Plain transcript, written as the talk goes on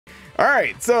All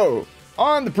right, so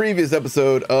on the previous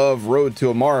episode of Road to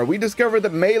Amara, we discovered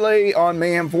that melee on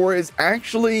Mayhem 4 is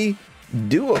actually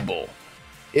doable.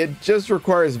 It just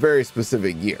requires very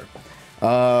specific gear.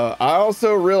 I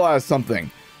also realized something.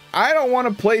 I don't want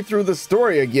to play through the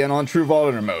story again on True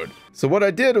Vault mode. So what I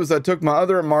did was I took my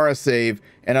other Amara save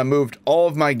and I moved all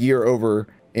of my gear over,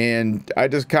 and I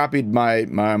just copied my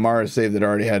Amara save that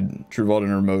already had True Vault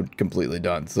mode completely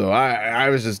done. So I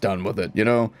was just done with it, you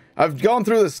know? I've gone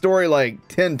through the story like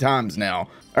 10 times now.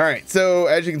 All right, so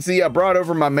as you can see, I brought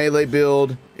over my melee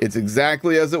build. It's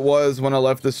exactly as it was when I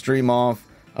left the stream off.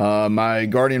 My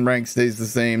Guardian rank stays the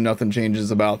same. Nothing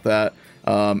changes about that.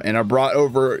 And I brought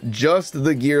over just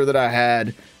the gear that I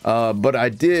had. But I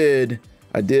did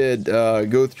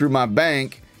go through my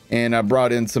bank and I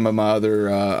brought in some of my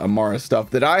other Amara stuff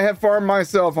that I have farmed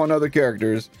myself on other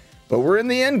characters. But we're in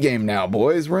the end game now,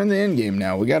 boys. We're in the end game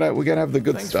now. We gotta have the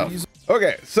good stuff.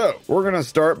 Okay, so we're gonna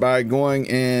start by going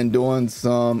and doing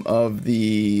some of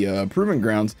the proving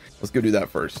grounds. Let's go do that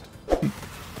first. All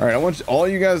right, I want all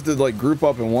you guys to like group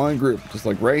up in one group, just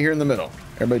like right here in the middle.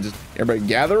 Everybody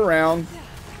gather around.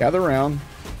 I'll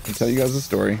tell you guys a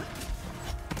story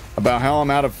about how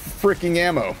I'm out of freaking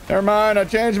ammo. Never mind, I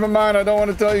changed my mind. I don't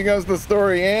want to tell you guys the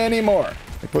story anymore.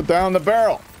 Put down the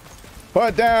barrel.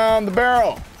 Put down the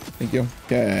barrel. Thank you.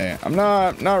 Okay, I'm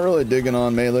not really digging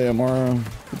on melee Amara.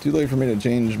 It's too late for me to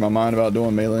change my mind about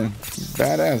doing melee.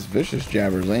 Badass vicious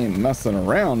jabbers ain't messing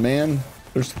around, man.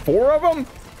 There's 4 of them?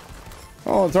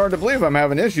 Oh, it's hard to believe I'm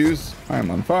having issues. I'm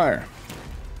on fire.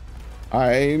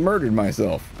 I murdered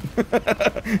myself.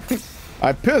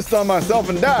 I pissed on myself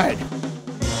and died.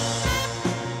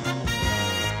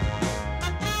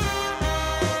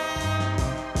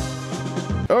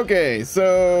 Okay,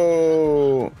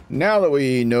 so now that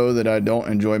we know that I don't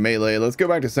enjoy melee, let's go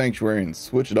back to Sanctuary and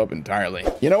switch it up entirely.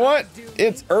 You know what?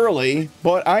 It's early,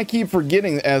 but I keep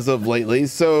forgetting as of lately.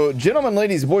 So, gentlemen,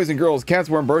 ladies, boys, and girls, cats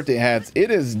wearing birthday hats, it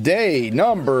is day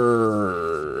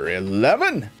number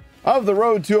 11 of the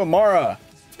Road to Amara.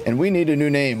 And we need a new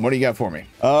name. What do you got for me?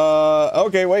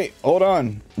 Okay, wait, hold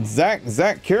on. Zach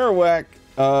Kerouac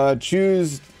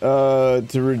choose to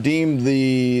redeem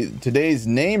today's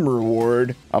name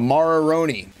reward, Amara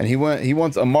Roni, and he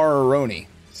wants Amara Roni,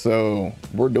 so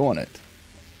we're doing it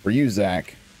for you,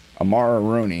 Zach. Amara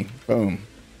Roni. Boom.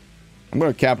 I'm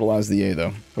gonna capitalize the A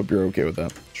though. Hope you're okay with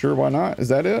that. Sure, why not? Is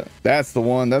that it? That's the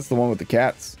one with the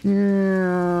cats. There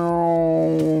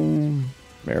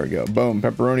we go. Boom.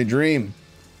 Pepperoni dream.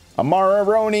 Amara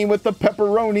Roni with the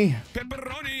pepperoni.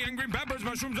 Pepperoni and green peppers,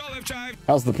 mushrooms, olive chive.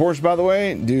 How's the Porsche, by the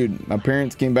way? Dude, my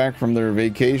parents came back from their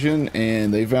vacation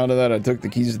and they found out that I took the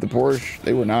keys to the Porsche.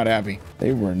 They were not happy.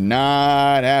 They were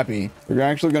not happy. They're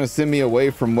actually going to send me away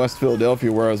from West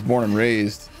Philadelphia, where I was born and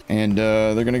raised. And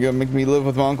they're going to go make me live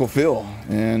with my Uncle Phil.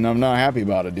 And I'm not happy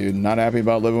about it, dude. Not happy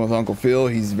about living with Uncle Phil.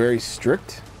 He's very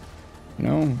strict. You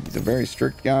know, he's a very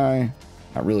strict guy.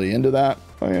 Not really into that.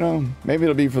 Well, you know, maybe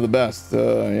it'll be for the best. You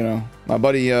know, my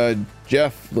buddy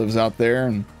Jeff lives out there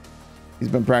and he's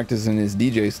been practicing his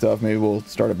DJ stuff. Maybe we'll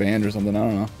start a band or something. I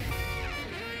don't know.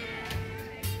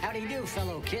 How do you do,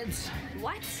 fellow kids?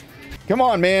 What? Come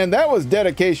on, man. That was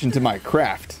dedication to my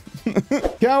craft.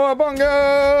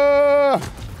 Cowabunga!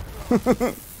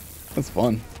 That's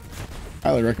fun.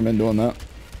 Highly recommend doing that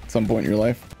at some point in your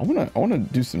life. I wanna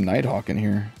do some Nighthawk in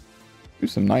here. Do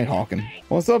some Nighthawking.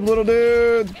 What's up, little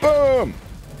dudes? Boom!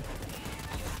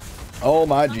 Oh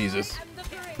my Jesus.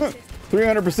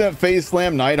 300% face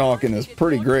slam Nighthawking is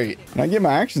pretty great. And I get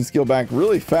my action skill back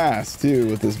really fast too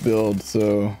with this build.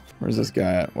 So where's this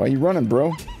guy at? Why are you running,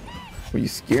 bro? Were you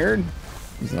scared?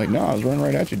 He's like, no, I was running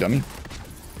right at you, dummy.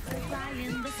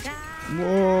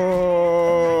 Whoa.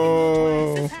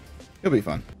 It'll be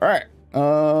fun. All right.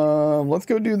 Let's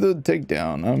go do the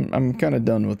takedown. I'm kind of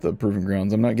done with the proving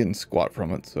grounds. I'm not getting squat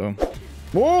from it, so.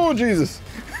 Whoa, Jesus.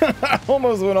 I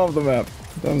almost went off the map.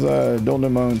 Sometimes I don't know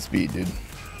my own speed, dude.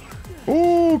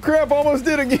 Oh, crap, almost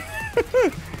did again.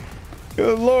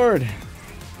 Good Lord.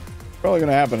 Probably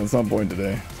gonna happen at some point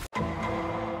today.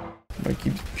 Somebody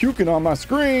keeps puking on my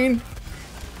screen,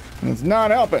 and it's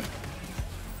not helping.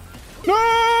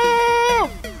 No!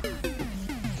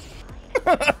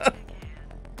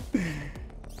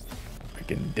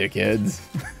 Freaking dickheads.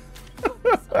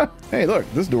 Hey, look,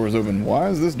 this door's open. Why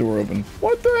is this door open?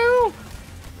 What the hell?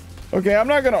 Okay, I'm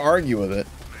not gonna argue with it.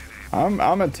 I'm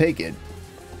gonna take it.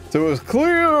 So it was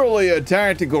clearly a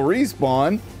tactical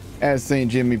respawn, as St.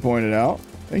 Jimmy pointed out.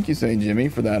 Thank you, St. Jimmy,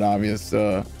 for that obvious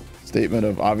statement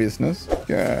of obviousness.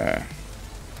 Okay.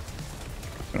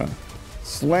 Gonna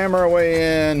slam our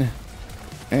way in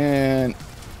and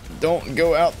don't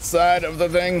go outside of the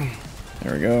thing.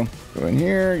 There we go. Go in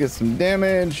here, get some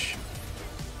damage.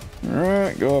 All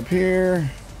right, go up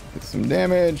here, get some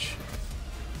damage,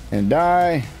 and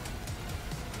die.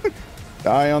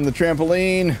 Die on the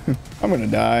trampoline. I'm gonna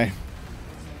die.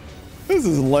 This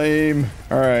is lame.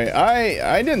 All right,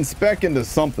 I didn't spec into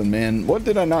something, man. What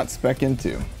did I not spec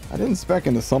into? I didn't spec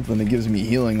into something that gives me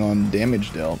healing on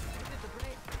damage dealt.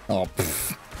 Oh,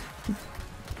 pfft.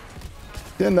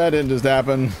 Pretend that didn't just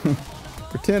happen.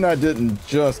 Pretend I didn't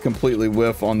just completely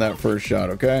whiff on that first shot,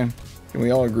 okay? Can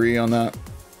we all agree on that?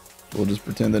 We'll just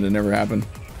pretend that it never happened.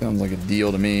 Sounds like a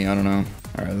deal to me. I don't know.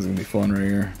 All right, this is gonna be fun right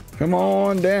here. Come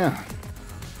on down.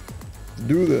 Let's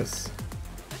do this.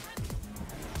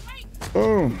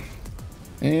 Boom.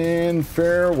 And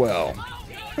farewell.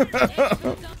 All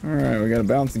right, we got a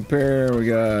bouncing pair. We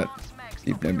got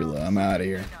Deep Nebula. I'm out of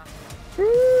here.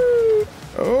 Woo!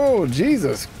 Oh,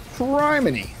 Jesus.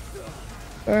 Criminy.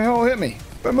 The hell hit me?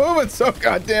 Been moving so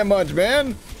goddamn much,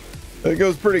 man. It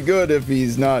goes pretty good if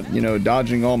he's not, you know,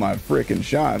 dodging all my freaking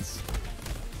shots.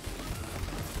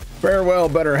 Farewell,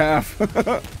 better half.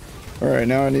 All right,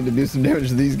 now I need to do some damage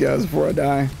to these guys before I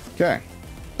die. Okay,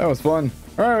 that was fun.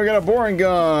 All right, we got a boring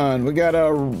gun. We got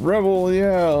a rebel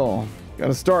yell.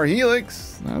 Got a star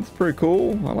helix. That's pretty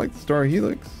cool. I like the star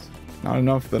helix. Not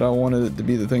enough that I wanted it to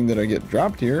be the thing that I get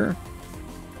dropped here.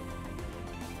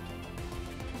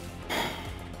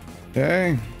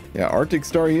 Okay. Yeah, Arctic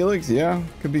Star Helix. Yeah,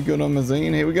 could be good on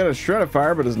Mazine. Hey, we got a Shred of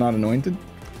Fire, but it's not anointed.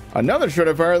 Another Shred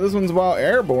of Fire. This one's while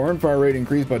airborne. Fire rate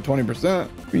increased by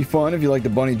 20%. Be fun if you like to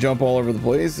bunny jump all over the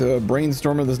place.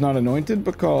 Brainstormer that's not anointed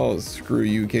because screw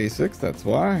you, K6. That's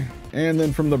why. And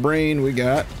then from the brain, we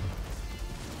got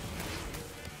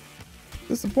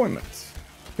Disappointments.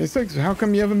 K6, how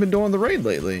come you haven't been doing the raid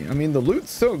lately? I mean, the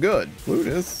loot's so good. Loot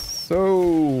is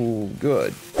so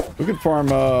good. We could farm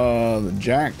the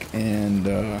Jack and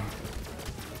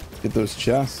get those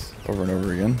chests over and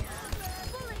over again.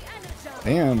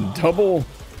 Damn, double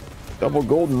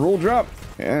golden rule drop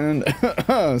and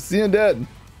seeing dead.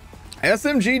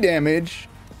 SMG damage,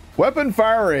 weapon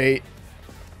fire rate.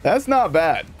 That's not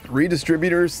bad.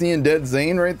 Redistributor, seeing dead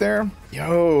Zane right there.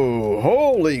 Yo,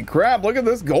 holy crap! Look at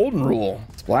this golden rule.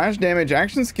 Splash damage,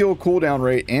 action skill cooldown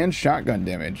rate, and shotgun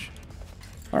damage.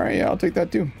 All right, yeah, I'll take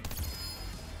that too.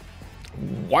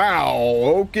 Wow,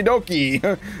 okie dokie.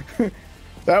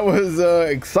 That was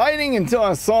exciting until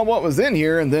I saw what was in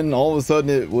here, and then all of a sudden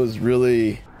it was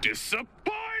really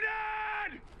disappointed.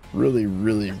 Really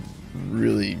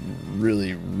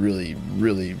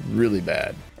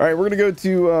bad. All right, we're gonna go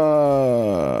to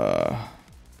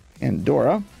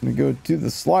Andorra. I'm gonna go to the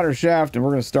slaughter shaft, and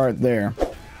we're gonna start there.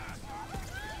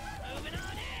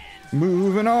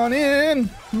 Moving on in.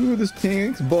 Ooh, this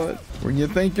tank's butt. Where do you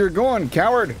think you're going,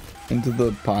 coward? Into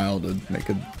the pile to make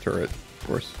a turret, of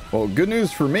course. Well, good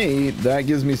news for me, that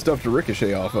gives me stuff to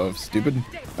ricochet off of, stupid.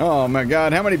 Oh my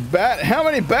god, how many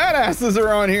badasses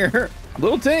are on here?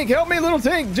 Little tank, help me, little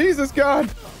tank. Jesus God.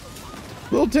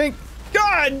 Little tank.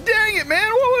 God dang it,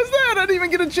 man. What was that? I didn't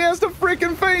even get a chance to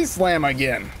freaking face slam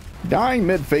again. Dying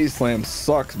mid face slam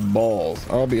sucks balls.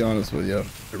 I'll be honest with you.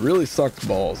 It really sucks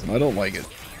balls, and I don't like it.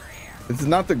 It's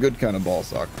not the good kind of ball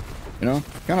suck. You know,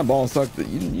 kind of ball suck that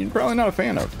you're probably not a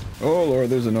fan of. Oh Lord,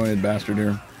 there's an anointed bastard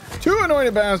here. Two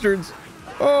anointed bastards.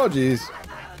 Oh geez.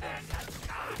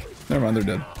 Never mind, they're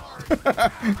dead.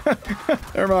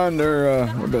 Never mind, they're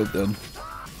both dead.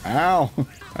 Ow.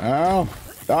 Ow.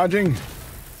 Dodging.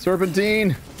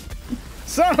 Serpentine.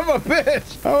 Son of a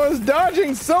bitch. I was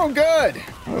dodging so good.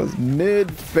 I was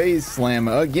mid face slam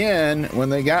again when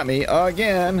they got me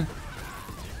again.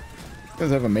 You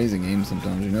guys have amazing aim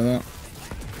sometimes, you know that?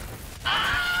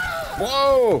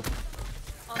 Whoa!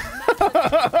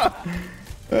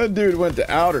 That dude went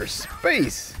to outer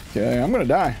space. Okay, I'm gonna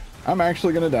die. I'm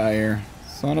actually gonna die here.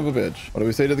 Son of a bitch. What do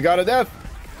we say to the god of death?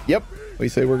 Yep, we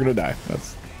say we're gonna die.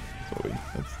 That's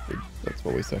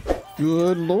what we say.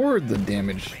 Good Lord, the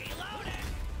damage.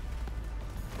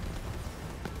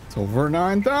 It's over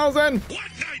 9,000. What,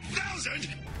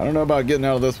 9,000? I don't know about getting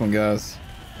out of this one, guys.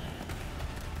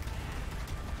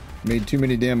 Made too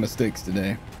many damn mistakes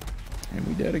today. And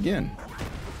we dead again.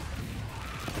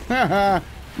 Haha,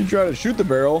 you try to shoot the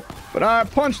barrel, but I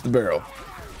punch the barrel.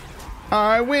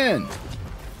 I win.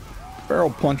 Barrel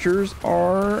punchers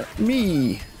are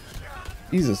me.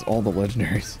 Jesus, all the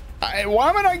legendaries. Why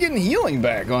am I not getting healing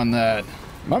back on that?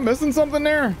 Am I missing something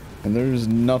there? And there's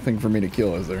nothing for me to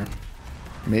kill, is there?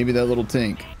 Maybe that little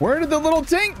tank. Where did the little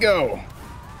tank go?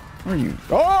 Where are you?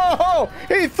 Oh,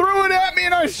 he threw it at me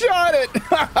and I shot it.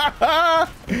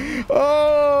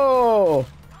 Oh,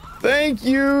 thank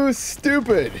you,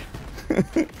 stupid.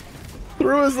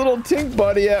 threw his little tink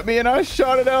buddy at me and I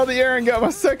shot it out of the air and got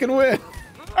my second win.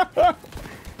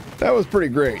 That was pretty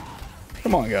great.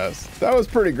 Come on, guys. That was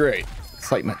pretty great.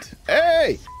 Excitement.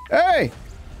 Hey! Hey!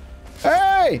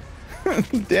 Hey!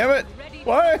 Damn it.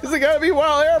 Why has it got to be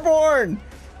while airborne?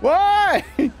 Why?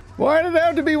 Why did it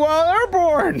have to be while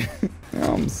airborne?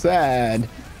 I'm sad.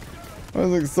 I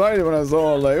was excited when I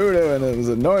saw Leuda and it was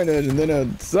anointed and then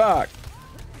it sucked.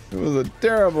 It was a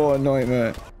terrible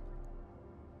anointment.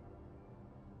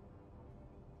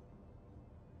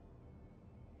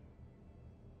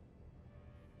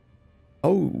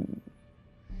 Oh.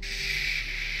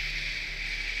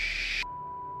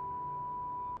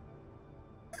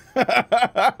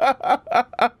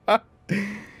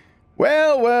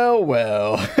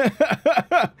 Well.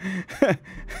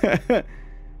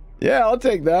 Yeah, I'll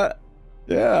take that.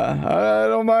 Yeah, I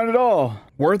don't mind at all.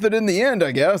 Worth it in the end,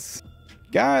 I guess.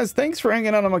 Guys, thanks for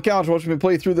hanging out on my couch watching me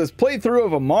play through this playthrough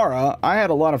of Amara. I had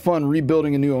a lot of fun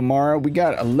rebuilding a new Amara. We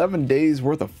got 11 days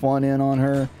worth of fun in on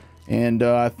her. And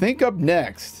I think up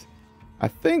next, I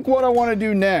think what I want to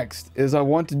do next is I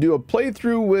want to do a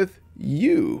playthrough with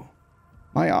you,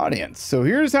 my audience. So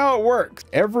here's how it works.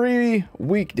 Every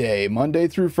weekday, Monday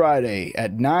through Friday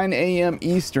at 9 a.m.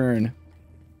 Eastern,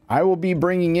 I will be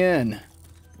bringing in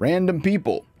random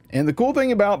people. And the cool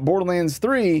thing about Borderlands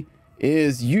 3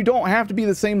 is you don't have to be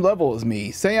the same level as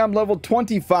me. Say I'm level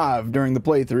 25 during the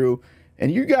playthrough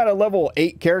and you got a level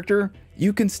 8 character,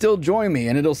 you can still join me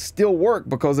and it'll still work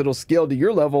because it'll scale to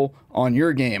your level on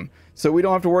your game. So we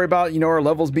don't have to worry about, you know, our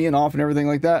levels being off and everything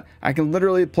like that. I can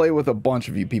literally play with a bunch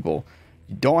of you people.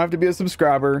 You don't have to be a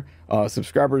subscriber.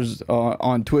 Subscribers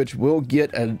on Twitch will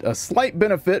get a slight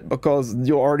benefit because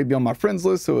you'll already be on my friends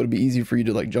list, so it'll be easy for you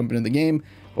to like jump into the game.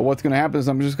 But what's going to happen is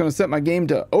I'm just going to set my game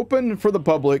to open for the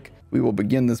public. We will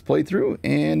begin this playthrough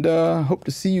and hope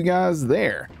to see you guys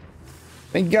there.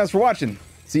 Thank you guys for watching.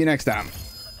 See you next time.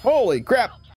 Holy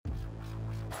crap.